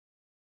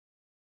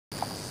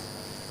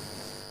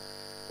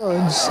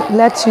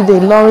Led to the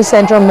Ilorin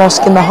Central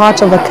Mosque in the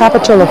heart of the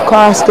capital of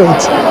Kwara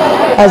State,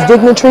 as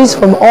dignitaries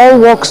from all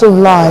walks of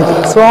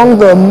life thronged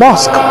the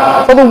mosque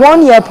for the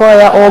one-year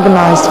prayer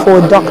organized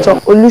for Dr.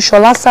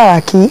 Olushola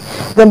Saraki,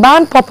 the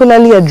man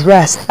popularly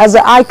addressed as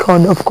the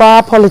icon of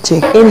Kwara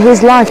politics in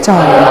his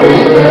lifetime.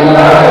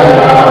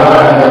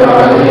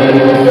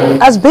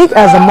 As big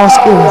as the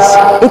mosque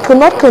is, it could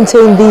not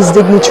contain these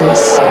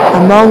dignitaries,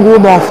 among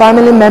whom are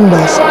family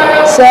members,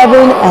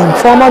 serving and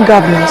former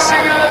governors,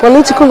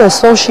 political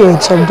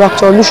associates of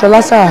Dr.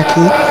 Olushola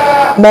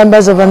Saraki,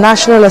 members of the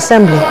National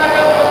Assembly.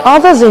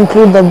 Others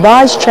include the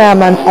Vice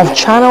Chairman of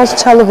Channels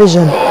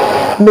Television,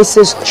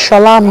 Mrs.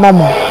 Shola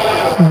Momo,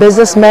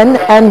 businessmen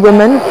and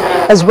women,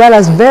 as well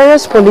as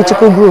various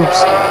political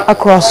groups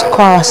across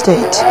Kwara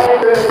State.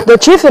 The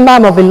Chief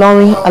Imam of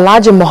Ilorin,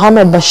 Alhaji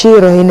Muhammad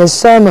Bashir, in his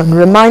sermon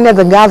reminded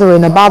the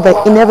gathering about the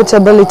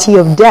inevitability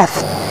of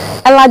death,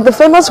 and like the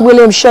famous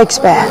William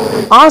Shakespeare,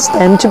 asked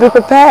them to be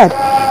prepared,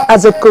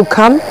 as it could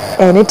come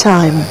any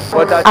time.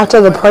 After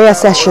the prayer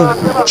session,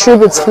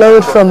 tributes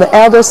flowed from the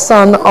eldest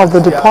son of the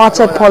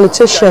departed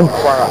politician,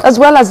 as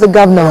well as the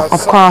governor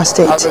of Kwara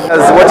State.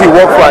 As what he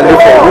worked for and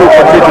lived for, we will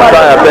continue to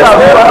try our best to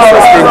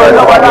sustain that.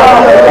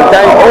 We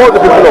thank all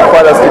the people of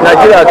Kwara State,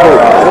 Nigeria too,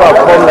 who have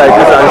come like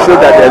this and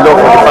showed that they love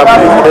for the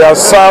family. They have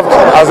served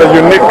as a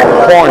unique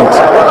point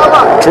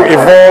to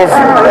evolve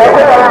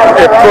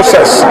a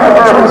process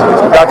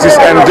that is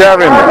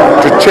endearing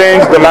to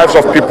change the lives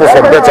of people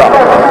for better.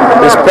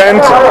 He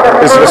spent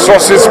his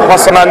resources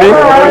personally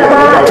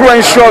to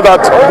ensure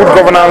that good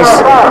governance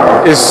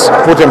is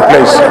put in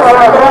place.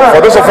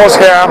 For those of us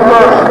here,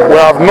 we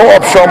have no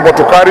option but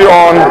to carry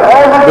on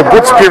the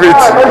good spirit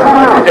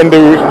in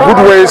the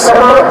good ways.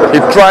 He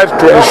tried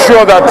to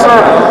ensure that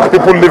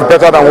people live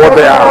better than what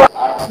they are.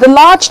 The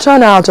large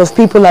turnout of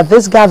people at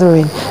this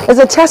gathering is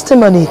a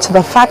testimony to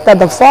the fact that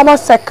the former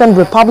Second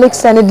Republic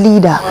Senate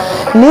leader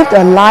lived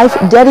a life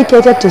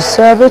dedicated to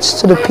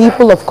service to the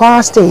people of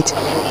Kwara State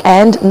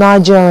and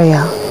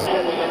Nigeria.